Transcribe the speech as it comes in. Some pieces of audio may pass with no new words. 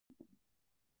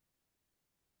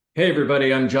Hey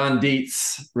everybody, I'm John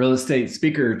Dietz, real estate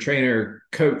speaker, trainer,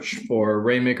 coach for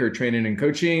Rainmaker Training and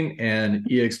Coaching and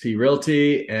eXp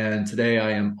Realty. And today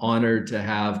I am honored to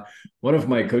have one of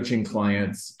my coaching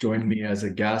clients join me as a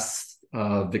guest,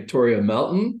 Victoria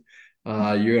Melton.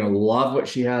 You're going to love what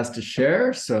she has to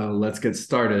share. So let's get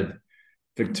started.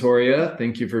 Victoria,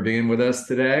 thank you for being with us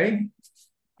today.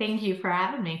 Thank you for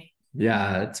having me.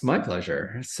 Yeah, it's my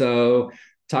pleasure. So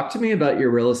talk to me about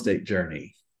your real estate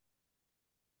journey.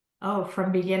 Oh,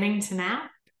 from beginning to now?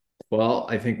 Well,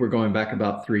 I think we're going back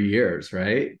about 3 years,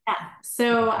 right? Yeah.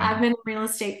 So Okay. I've been in real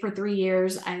estate for 3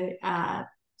 years. I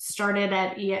started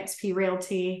at eXp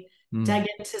Realty, Mm, dug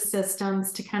into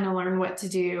systems to kind of learn what to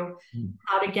do, mm,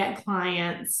 how to get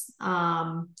clients.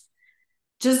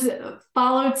 Just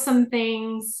followed some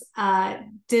things,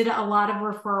 did a lot of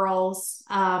referrals,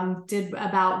 did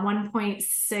about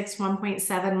 1.6,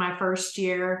 1.7 my first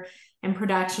year in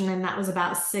production, and that was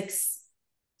about six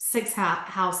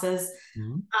houses.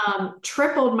 mm,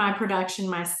 Tripled my production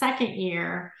my second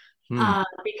year mm,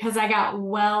 because I got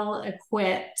well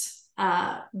equipped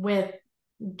with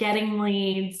getting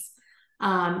leads,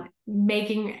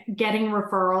 getting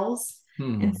referrals.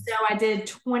 And mm. so I did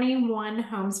 21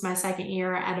 homes my second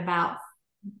year at about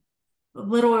a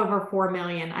little over 4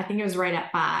 million. I think it was right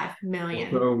at 5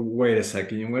 million. So wait a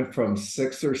second. You went from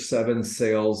 6 or 7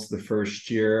 sales the first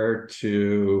year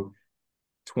to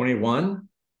 21,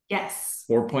 Yes,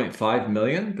 4.5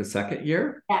 million the second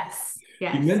year. yes, You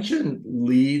yes. mentioned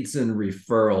leads and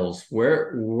referrals.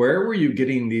 Where were you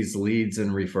getting these leads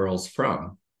and referrals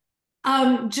from?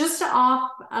 Just off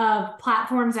of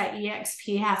platforms that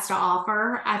EXP has to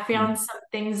offer, I found Hmm. some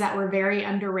things that were very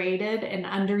underrated and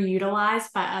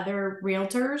underutilized by other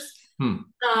realtors. Hmm.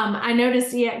 I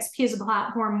noticed EXP is a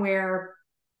platform where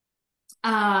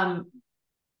um,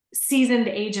 seasoned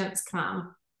agents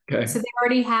come. Okay. So they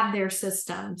already have their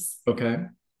systems. Okay.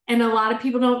 And a lot of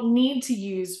people don't need to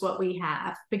use what we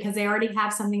have because they already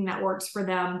have something that works for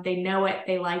them. They know it,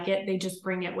 they like it, they just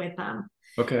bring it with them.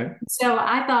 Okay. So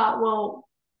I thought, well,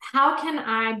 how can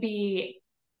I be,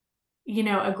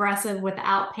 aggressive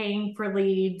without paying for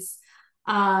leads,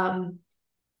 um,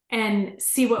 and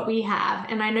see what we have?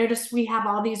 And I noticed we have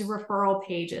all these referral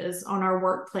pages on our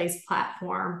workplace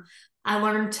platform. I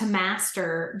learned to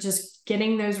master just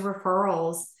getting those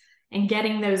referrals and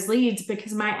getting those leads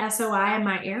because my SOI in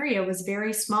my area was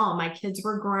very small. My kids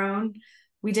were grown.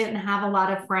 We didn't have a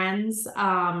lot of friends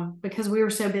because we were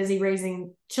so busy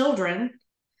raising children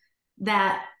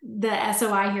that the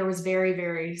SOI here was very,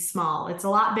 very small. It's a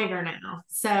lot bigger now.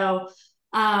 So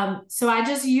I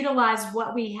just utilized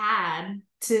what we had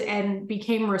to and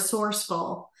became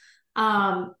resourceful.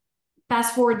 Um,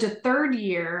 Fast forward to third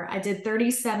year, I did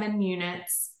 37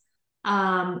 units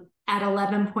at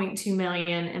 11.2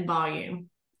 million in volume.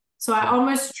 So I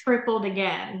almost tripled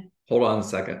again. Hold on a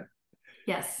second.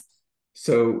 Yes,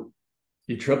 So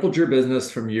you tripled your business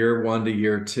from year one to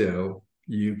year two.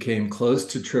 You came close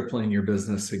to tripling your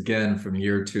business again from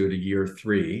year two to year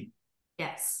three.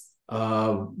 yes.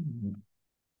 Uh,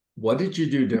 what did you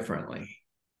do differently?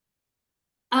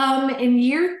 In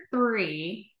year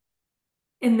three,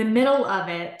 in the middle of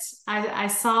it, I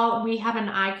saw we have an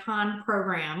icon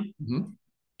program. Mhm.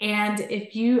 And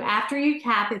after you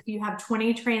cap, if you have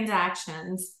 20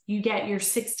 transactions, you get your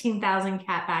 16,000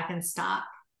 cap back in stock.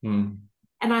 Hmm.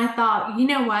 And I thought, you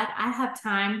know what? I have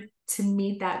time to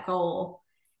meet that goal.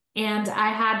 And I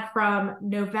had from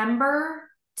November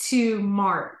to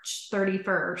March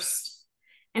 31st.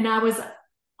 And I was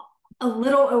a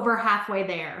little over halfway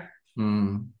there.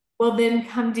 Hmm. Well, then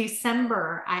come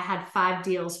December, I had 5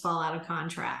 deals fall out of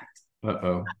contract.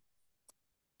 Uh-oh.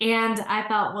 And I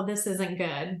thought, well, this isn't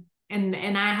good.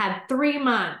 And I had 3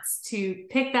 months to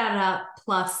pick that up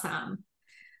plus some.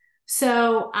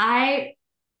 So I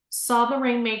saw the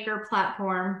Rainmaker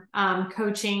platform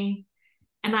coaching,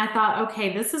 and I thought,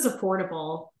 okay, this is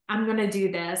affordable. I'm going to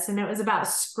do this. And it was about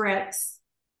scripts.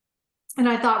 And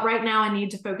I thought, right now, I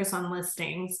need to focus on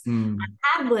listings. Hmm.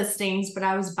 I had listings, but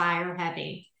I was buyer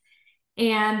heavy.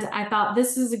 And I thought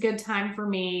this is a good time for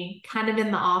me, kind of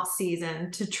in the off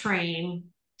season, to train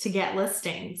to get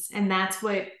listings. And that's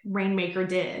what Rainmaker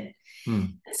did. Hmm.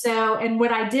 So, and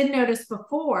what I did notice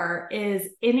before is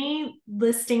any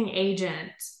listing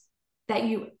agent that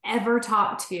you ever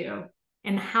talk to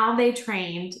and how they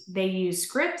trained, they use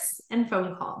scripts and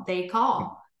phone call. They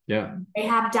call. Yeah. They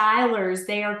have dialers,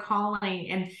 they are calling.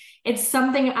 And it's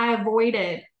something I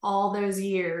avoided all those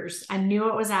years. I knew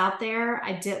it was out there.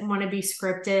 I didn't want to be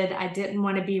scripted, I didn't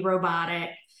want to be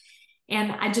robotic.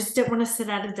 And I just didn't want to sit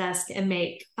at a desk and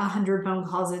make 100 phone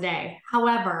calls a day.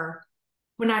 However,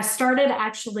 when I started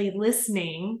actually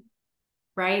listening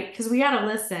right? Because we got to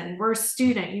listen. We're a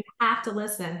student. You have to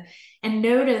listen and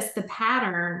notice the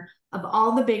pattern of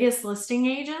all the biggest listing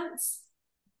agents.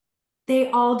 They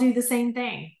all do the same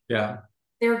thing. Yeah.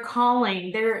 They're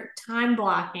calling, they're time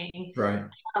blocking. Right.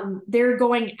 They're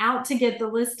going out to get the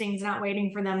listings, not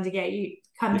waiting for them to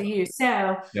come to you.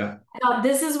 So Yeah.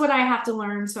 this is what I have to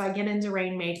learn. So I get into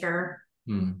Rainmaker.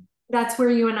 Hmm. That's where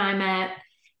you and I met.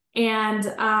 And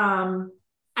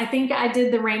I think I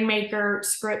did the Rainmaker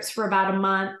scripts for about a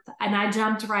month and I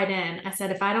jumped right in. I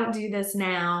said, if I don't do this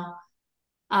now,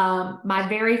 my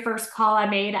very first call I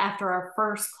made after our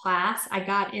first class, I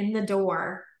got in the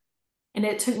door and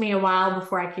it took me a while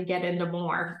before I could get into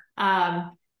more.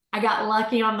 I got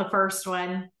lucky on the first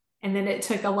one, and then it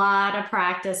took a lot of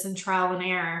practice and trial and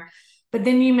error. But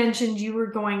then you mentioned you were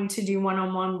going to do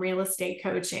one-on-one real estate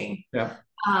coaching. Yeah.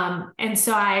 And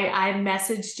so I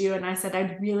messaged you and I said,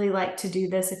 I'd really like to do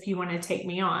this if you want to take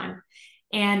me on.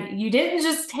 And you didn't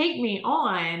just take me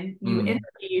on, you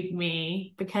interviewed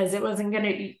me because it wasn't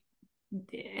going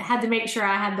to, had to make sure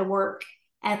I had the work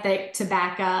ethic to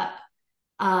back up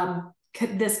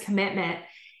this commitment.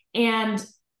 And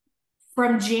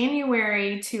from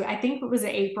January to, I think it was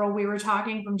April, we were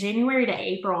talking from January to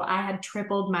April, I had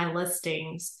tripled my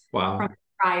listings Wow. from the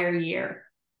prior year.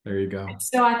 There you go.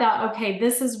 So I thought, okay,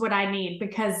 this is what I need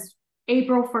because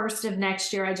April 1st of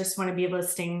next year, I just want to be a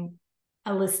listing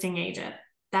agent.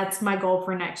 That's my goal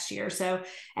for next year. So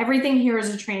everything here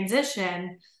is a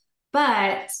transition,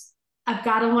 but I've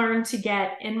got to learn to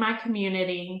get in my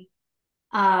community.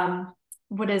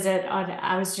 What is it?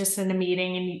 I was just in a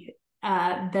meeting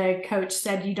and the coach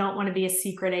said, you don't want to be a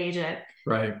secret agent.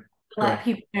 Right. Let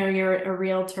people know you're a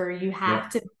realtor. You have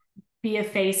to be a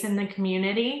face in the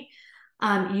community.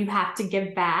 You have to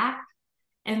give back.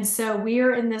 And so we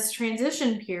are in this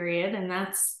transition period, and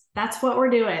that's what we're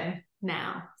doing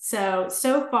now. So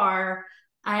far,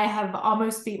 I have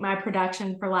almost beat my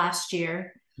production for last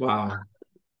year. Wow.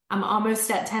 I'm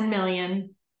almost at 10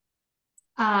 million,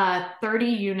 30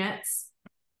 units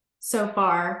so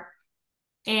far,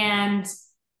 and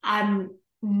I'm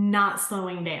not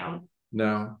slowing down.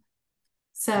 No.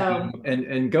 So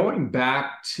and going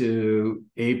back to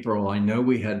April, I know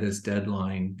we had this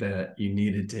deadline that you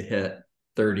needed to hit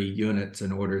 30 units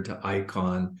in order to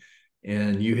icon,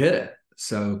 and you hit it.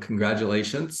 So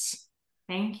congratulations.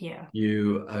 Thank you.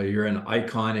 You're an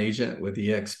icon agent with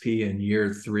EXP in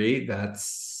year 3.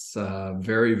 That's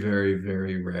very, very,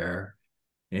 very rare.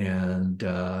 And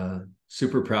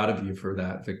super proud of you for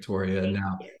that, Victoria.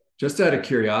 Now, just out of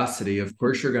curiosity, of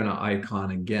course, you're going to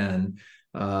icon again.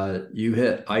 You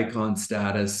hit icon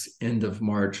status end of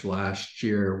March last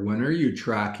year. When are you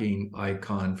tracking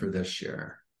icon for this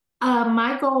year?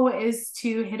 My goal is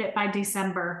to hit it by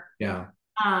December. Yeah.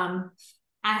 I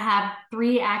have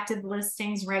 3 active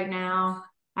listings right now.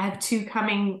 I have 2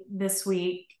 coming this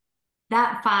week.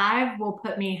 That 5 will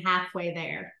put me halfway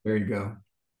there. There you go.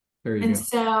 There you And go.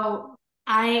 so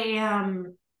I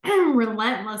am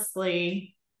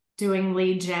relentlessly doing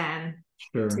lead gen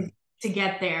Sure. to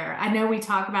get there. I know we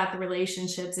talk about the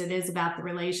relationships. It is about the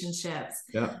relationships.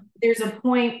 Yeah. There's a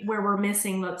point where we're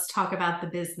missing, let's talk about the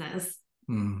business,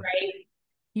 right?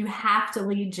 You have to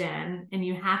lead gen, and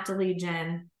you have to lead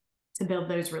gen to build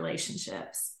those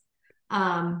relationships.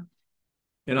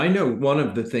 And I know one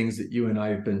of the things that you and I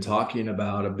have been talking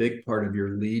about, a big part of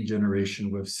your lead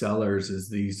generation with sellers is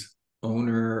these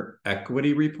owner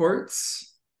equity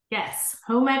reports. Yes,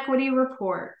 home equity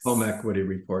reports. Home equity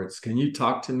reports. Can you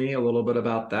talk to me a little bit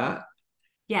about that?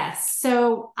 Yes.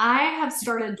 So I have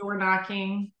started door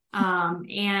knocking,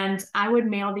 and I would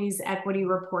mail these equity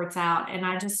reports out, and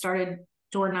I just started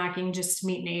door knocking just to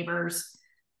meet neighbors.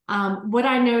 What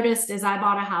I noticed is I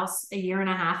bought a house a year and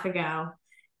a half ago,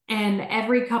 and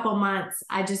every couple months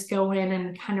I just go in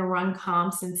and kind of run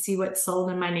comps and see what's sold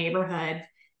in my neighborhood.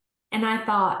 And I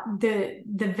thought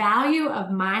the value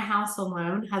of my house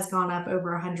alone has gone up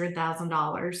over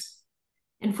 $100,000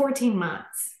 in 14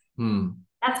 months.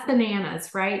 That's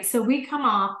bananas, right? So we come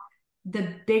off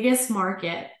the biggest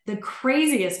market, the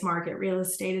craziest market real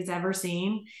estate has ever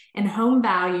seen, and home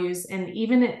values and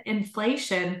even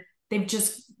inflation, they've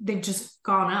just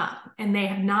gone up, and they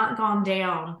have not gone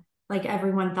down like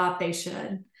everyone thought they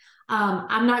should.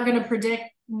 I'm not going to predict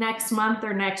next month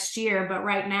or next year, but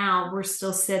right now we're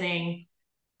still sitting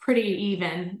pretty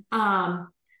even.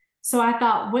 So I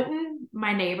thought, wouldn't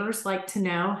my neighbors like to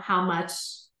know how much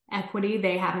equity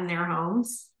they have in their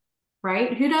homes,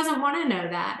 right? Who doesn't want to know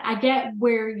that? I get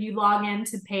where you log in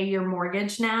to pay your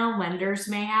mortgage now. Lenders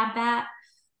may have that,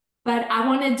 but I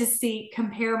wanted to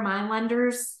compare my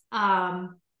lender's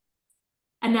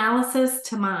analysis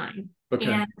to mine. Okay.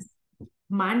 And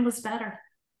Mine was better.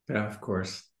 Yeah, of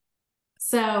course.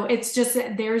 So it's just,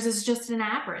 theirs is just an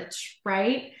average,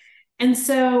 right? And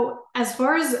so as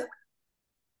far as,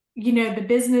 the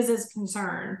business is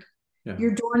concerned, Yeah.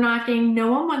 you're door knocking,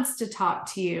 no one wants to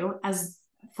talk to you as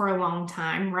for a long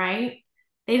time, right?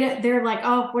 They're like,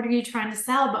 oh, what are you trying to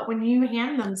sell? But when you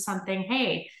hand them something,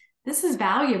 hey, this is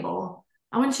valuable.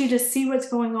 I want you to see what's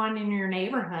going on in your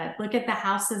neighborhood. Look at the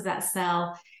houses that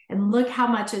sell and look how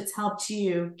much it's helped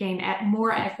you gain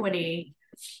more equity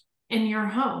in your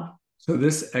home. So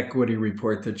this equity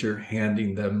report that you're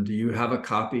handing them, do you have a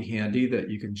copy handy that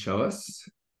you can show us?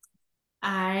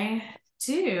 I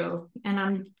do. And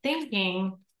I'm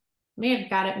thinking, may have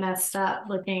got it messed up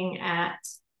looking at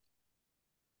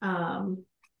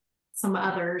some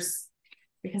others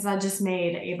because I just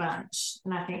made a bunch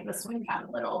and I think this one got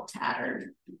a little tattered.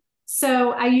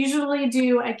 So I usually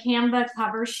do a Canva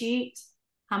cover sheet.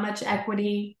 How much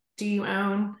equity do you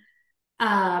own?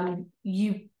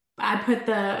 I put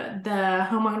the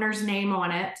homeowner's name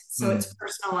on it, so it's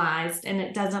personalized and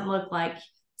it doesn't look like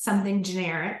something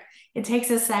generic. It takes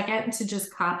a second to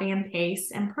just copy and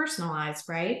paste and personalize,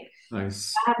 right?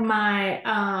 Nice. I have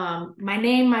my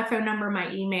name, my phone number,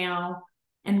 my email,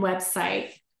 and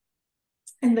website.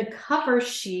 And the cover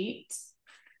sheet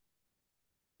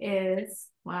is,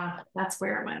 wow, that's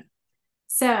where it went.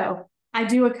 So I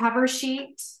do a cover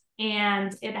sheet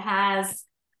and it has,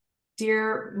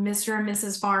 dear Mr. and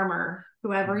Mrs. Farmer,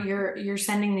 whoever you're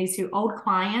sending these to, old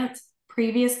clients,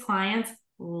 previous clients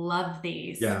love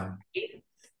these. Yeah.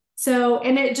 So,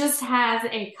 and it just has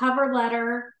a cover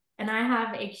letter and I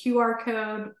have a QR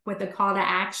code with a call to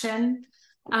action.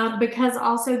 Because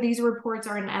also these reports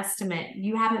are an estimate.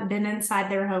 You haven't been inside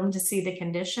their home to see the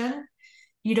condition.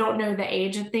 You don't know the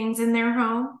age of things in their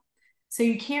home. So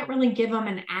you can't really give them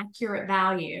an accurate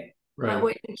value. Right. But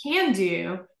what you can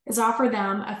do is offer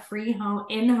them a free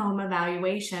in-home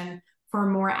evaluation for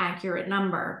a more accurate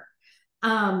number.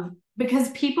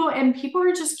 Because people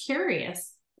are just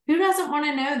curious. Who doesn't want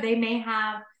to know they may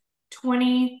have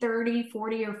 20, 30,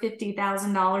 40, or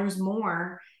 $50,000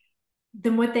 more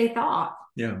than what they thought?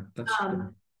 Yeah, that's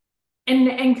true.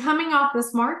 And coming off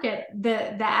this market,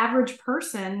 the average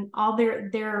person, all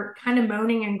they're kind of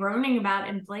moaning and groaning about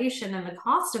inflation and the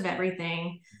cost of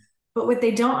everything. But what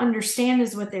they don't understand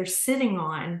is what they're sitting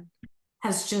on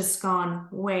has just gone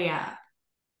way up.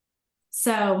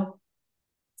 So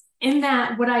in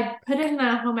that, what I put in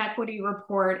the home equity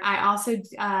report, I also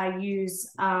use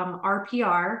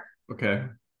RPR. Okay.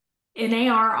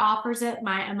 NAR offers it.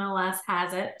 My MLS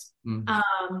has it.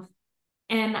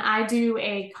 And I do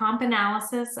a comp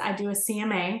analysis. I do a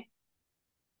CMA.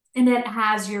 And it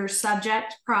has your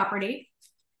subject property.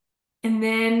 And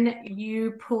then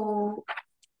you pull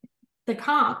the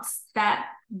comps that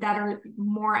are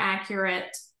more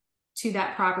accurate to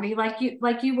that property, like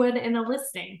you would in a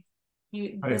listing.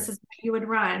 This is what you would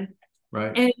run.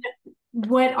 Right. And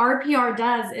what RPR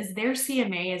does is their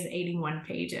CMA is 81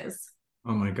 pages.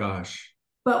 Oh my gosh.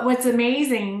 But what's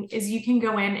amazing is you can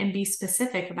go in and be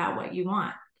specific about what you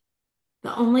want.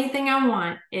 The only thing I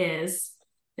want is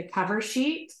the cover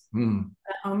sheet, the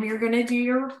home you're going to do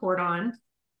your report on,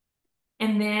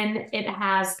 and then it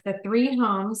has the 3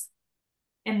 homes,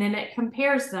 and then it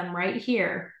compares them right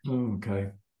here.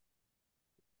 Okay.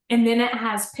 And then it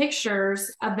has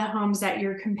pictures of the homes that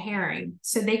you're comparing,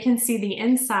 so they can see the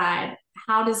inside.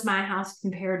 How does my house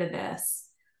compare to this?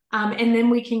 And then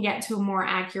we can get to a more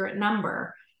accurate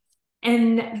number.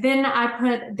 And then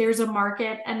there's a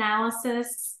market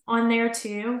analysis on there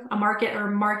too, a market or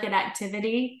market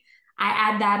activity. I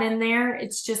add that in there.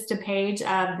 It's just a page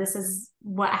of this is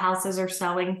what houses are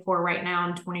selling for right now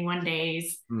in 21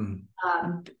 days.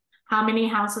 How many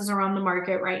houses are on the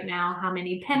market right now? How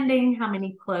many pending? How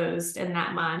many closed in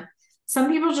that month?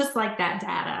 Some people just like that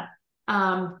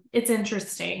data. It's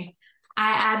interesting.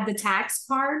 I add the tax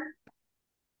card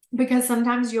because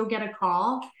sometimes you'll get a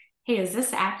call. Hey, is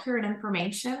this accurate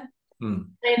information?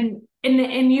 And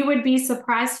you would be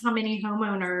surprised how many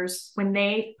homeowners, when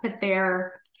they put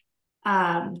their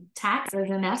taxes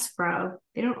in escrow,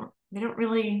 they don't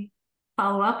really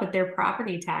follow up with their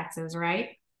property taxes, right?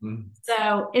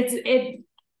 So it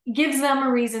gives them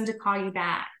a reason to call you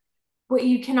back. What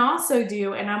you can also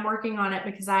do, and I'm working on it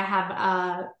because I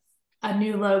have a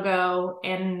new logo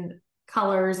and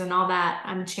colors and all that.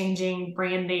 I'm changing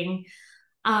branding.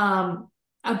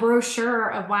 A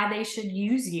brochure of why they should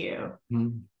use you.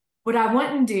 What I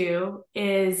wouldn't do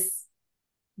is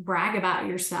brag about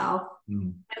yourself,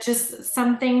 but just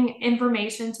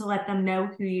information to let them know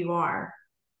who you are.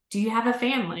 Do you have a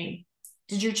family?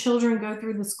 Did your children go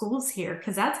through the schools here?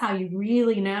 Because that's how you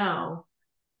really know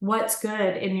what's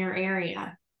good in your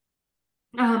area.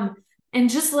 And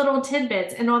just little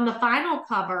tidbits. And on the final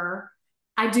cover,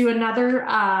 I do another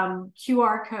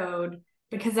QR code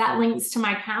because that links to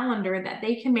my calendar that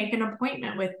they can make an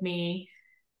appointment with me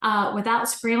without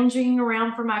scrounging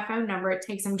around for my phone number. It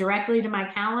takes them directly to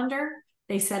my calendar.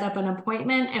 They set up an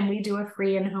appointment and we do a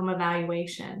free in-home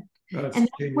evaluation. And that's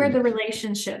where the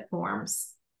relationship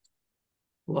forms.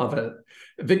 Love it.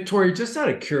 Victoria, just out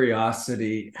of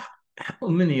curiosity, how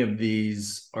many of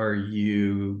these are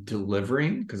you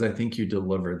delivering? Because I think you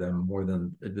deliver them more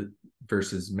than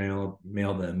versus mail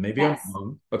them. Maybe yes. I'm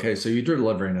wrong. Okay, so you're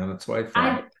delivering them. That's why I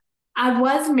thought. I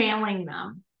was mailing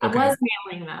them. Okay. I was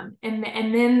mailing them. And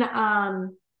then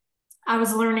I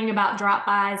was learning about drop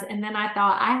bys. And then I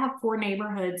thought I have 4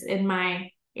 neighborhoods in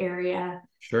my area.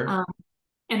 Sure.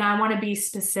 And I want to be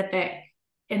specific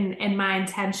in my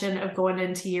intention of going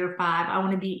into year 5. I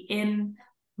want to be in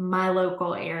my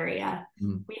local area.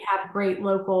 We have great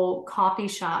local coffee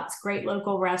shops, great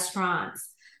local restaurants.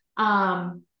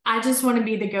 I just want to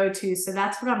be the go-to. So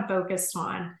that's what I'm focused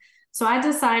on. So I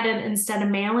decided instead of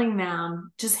mailing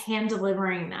them, just hand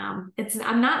delivering them.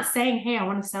 I'm not saying, hey, I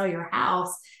want to sell your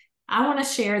house. I want to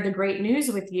share the great news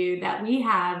with you that we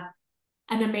have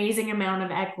an amazing amount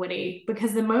of equity,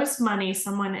 because the most money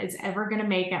someone is ever going to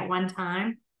make at one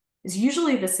time is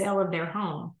usually the sale of their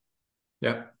home.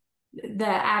 Yep. The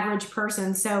average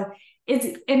person. So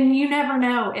and you never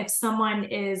know if someone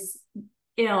is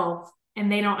ill and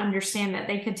they don't understand that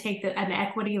they could take an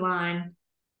equity line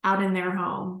out in their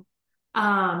home.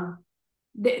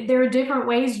 There are different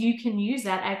ways you can use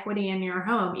that equity in your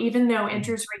home. Even though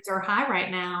interest rates are high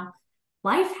right now,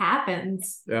 life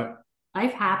happens. Yeah.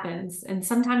 Life happens. And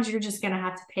sometimes you're just going to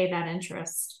have to pay that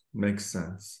interest. Makes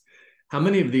sense. How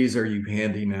many of these are you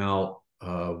handing out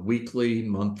weekly,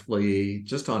 monthly,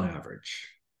 just on average?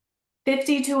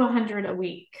 50 to 100 a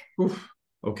week. Oof.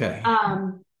 Okay.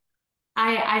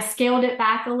 I scaled it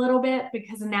back a little bit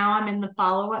because now I'm in the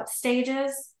follow-up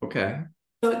stages. Okay.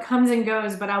 So it comes and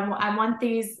goes, but I want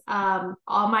these,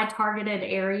 all my targeted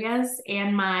areas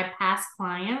and my past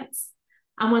clients,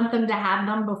 I want them to have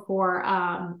them before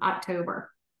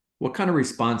October. What kind of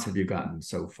response have you gotten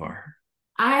so far?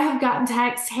 I have gotten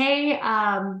texts, hey,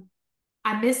 I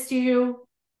missed you,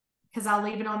 because I'll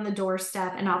leave it on the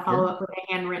doorstep and I'll follow up with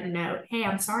a handwritten note. Hey,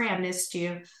 I'm sorry I missed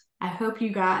you. I hope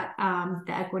you got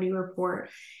the equity report.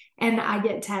 And I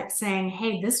get text saying,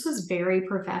 hey, this was very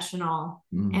professional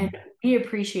and we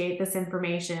appreciate this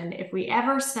information. If we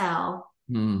ever sell,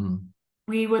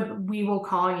 we will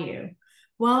call you.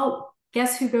 Well,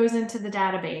 guess who goes into the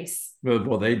database?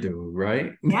 Well, they do,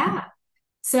 right? Yeah.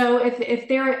 So if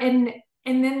they're and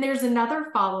then there's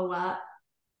another follow-up.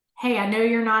 Hey, I know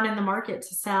you're not in the market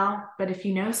to sell, but if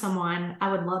you know someone,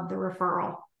 I would love the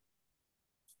referral.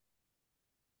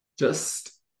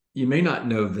 Just, you may not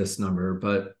know this number,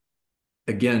 but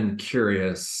again,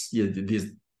 curious,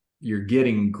 you're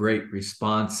getting great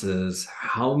responses.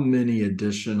 How many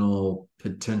additional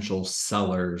potential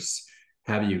sellers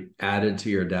have you added to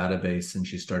your database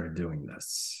since you started doing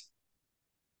this?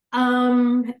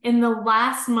 In the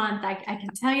last month, I can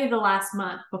tell you the last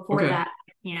month. Before that,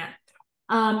 I can't.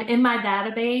 In my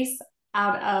database,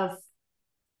 out of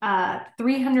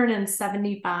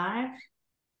 375,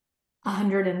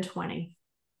 120.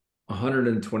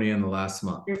 120 in the last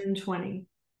month. 120.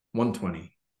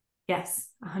 120. Yes,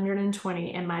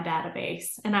 120 in my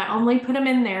database. And I only put them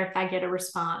in there if I get a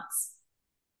response.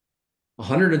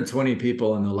 120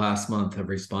 people in the last month have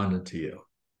responded to you.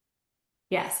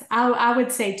 Yes, I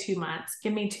would say 2 months.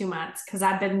 Give me 2 months, because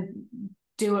I've been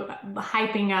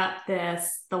hyping up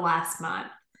the last month.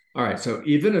 All right. So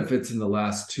even if it's in the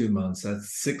last 2 months,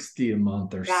 that's 60 a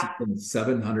month, or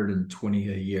 720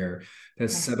 a year.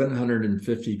 That's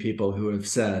 750 people who have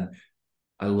said,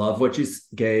 I love what you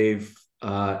gave.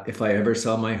 If I ever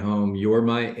sell my home, you're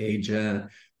my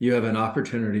agent. You have an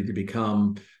opportunity to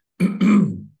become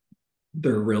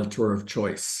their realtor of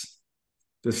choice.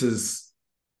 This is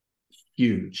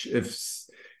huge. If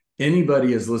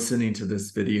anybody is listening to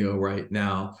this video right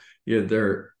now,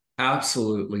 they're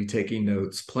absolutely taking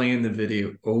notes, playing the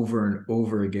video over and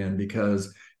over again,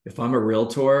 because if I'm a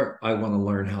realtor, I want to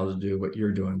learn how to do what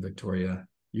you're doing, Victoria.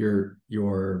 You're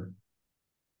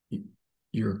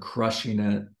crushing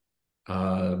it.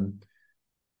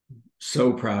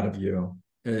 So proud of you.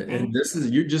 And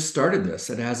you just started this.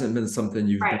 It hasn't been something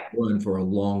you've been doing for a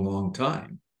long, long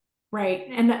time. Right.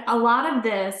 And a lot of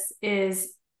this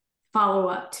is follow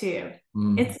up too.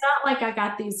 It's not like I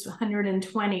got these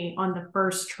 120 on the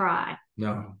first try.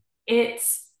 No.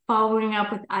 It's following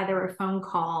up with either a phone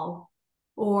call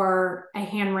or a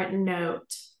handwritten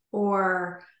note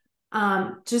or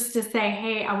just to say,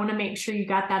 hey, I want to make sure you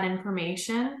got that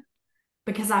information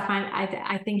because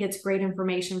I think it's great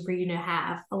information for you to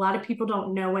have. A lot of people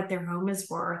don't know what their home is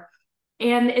worth,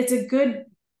 and it's a good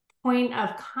point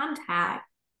of contact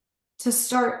to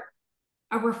start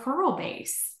a referral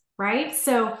base, right?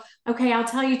 So, okay, I'll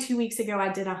tell you 2 weeks ago, I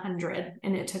did 100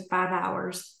 and it took 5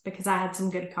 hours because I had some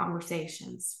good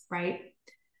conversations, right?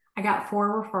 I got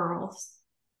 4 referrals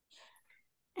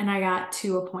and I got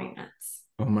 2 appointments.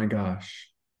 Oh my gosh.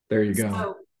 There you go.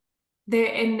 So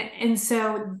and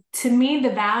so to me,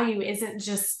 the value isn't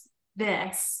just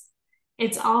this.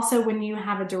 It's also when you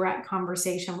have a direct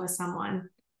conversation with someone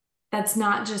that's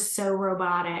not just so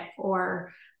robotic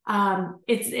or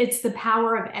it's the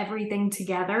power of everything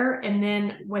together. And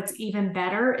then what's even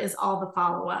better is all the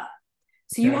follow-up.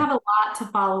 So you Yeah. have a lot to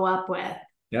follow up with.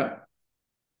 Yep.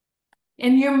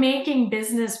 And you're making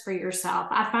business for yourself.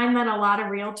 I find that a lot of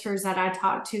realtors that I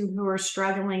talk to who are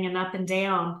struggling and up and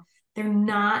down, they're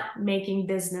not making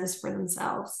business for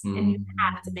themselves. And you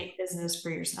have to make business for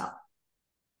yourself.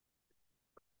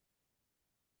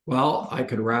 Well, I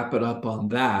could wrap it up on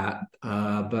that,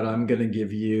 but I'm going to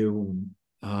give you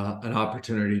an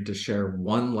opportunity to share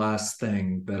one last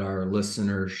thing that our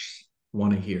listeners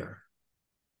want to hear,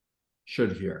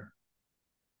 should hear.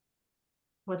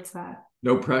 What's that?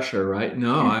 No pressure, right?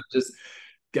 No,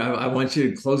 I want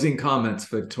you closing comments,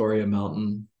 Victoria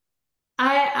Melton.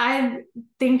 I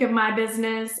think of my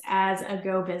business as a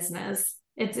go business.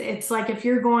 It's like if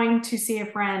you're going to see a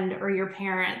friend or your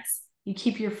parents, you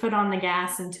keep your foot on the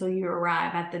gas until you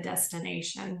arrive at the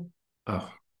destination. Oh,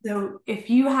 So if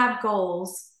you have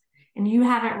goals and you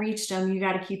haven't reached them, you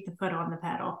got to keep the foot on the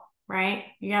pedal, right?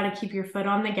 You got to keep your foot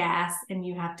on the gas and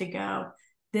you have to go.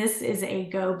 This is a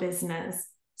go business.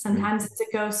 Sometimes it's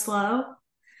a go slow.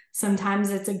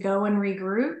 Sometimes it's a go and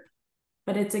regroup,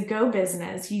 but it's a go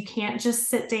business. You can't just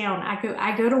sit down.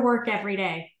 I go to work every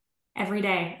day. Every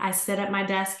day I sit at my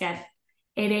desk at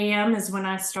 8 a.m. is when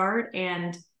I start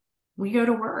and we go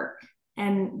to work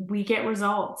and we get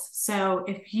results. So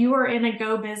if you are in a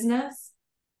go business,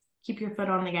 keep your foot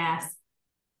on the gas.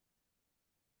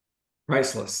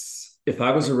 priceless. If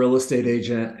I was a real estate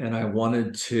agent and I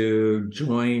wanted to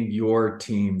join your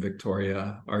team,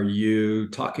 Victoria, are you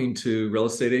talking to real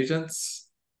estate agents?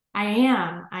 I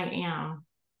am. I am.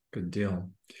 Good deal.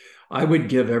 I would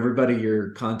give everybody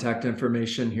your contact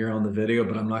information here on the video,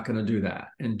 but I'm not going to do that.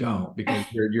 And don't, because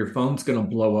your phone's going to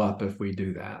blow up if we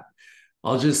do that.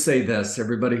 I'll just say this,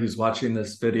 everybody who's watching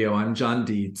this video, I'm John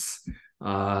Dietz,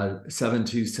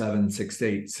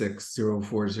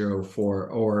 727-686-0404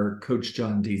 or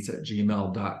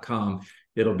coachjohndietz@gmail.com.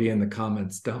 It'll be in the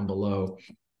comments down below.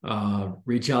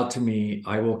 Reach out to me.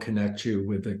 I will connect you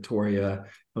with Victoria.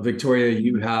 Well,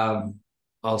 Victoria,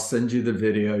 I'll send you the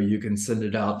video. You can send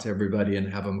it out to everybody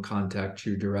and have them contact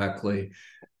you directly.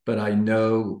 But I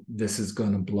know this is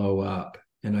going to blow up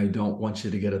and I don't want you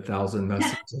to get 1,000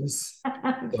 messages.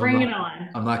 Bring it on.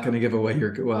 I'm not going to give away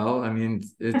well, I mean,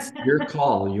 it's your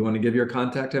call. You want to give your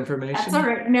contact information? That's all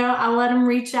right. No, I'll let them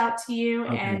reach out to you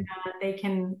okay. And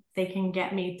they can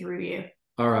get me through you.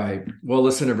 All right. Well,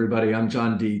 listen, everybody, I'm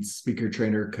John Dietz, speaker,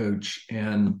 trainer, coach,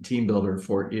 and team builder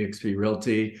for eXp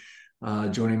Realty.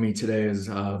 Joining me today is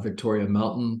Victoria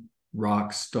Melton,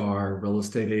 rock star real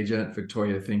estate agent.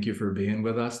 Victoria, thank you for being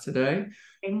with us today.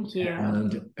 Thank you.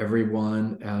 And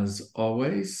everyone, as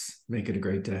always, make it a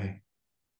great day.